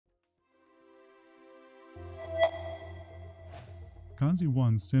Kanzi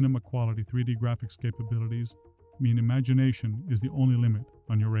One's cinema-quality 3D graphics capabilities mean imagination is the only limit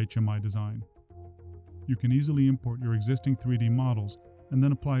on your HMI design. You can easily import your existing 3D models and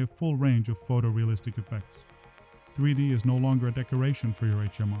then apply a full range of photorealistic effects. 3D is no longer a decoration for your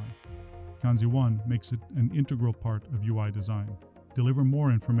HMI. Kanzi One makes it an integral part of UI design. Deliver more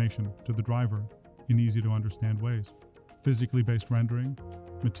information to the driver in easy-to-understand ways. Physically based rendering,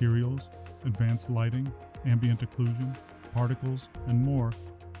 materials, advanced lighting, ambient occlusion, particles, and more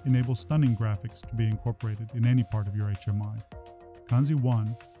enable stunning graphics to be incorporated in any part of your HMI. Kanzi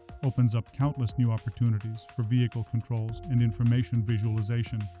One opens up countless new opportunities for vehicle controls and information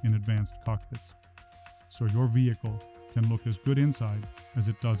visualization in advanced cockpits, so your vehicle can look as good inside as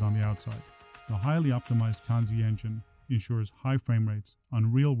it does on the outside. The highly optimized Kanzi engine ensures high frame rates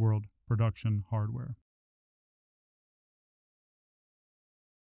on real-world production hardware.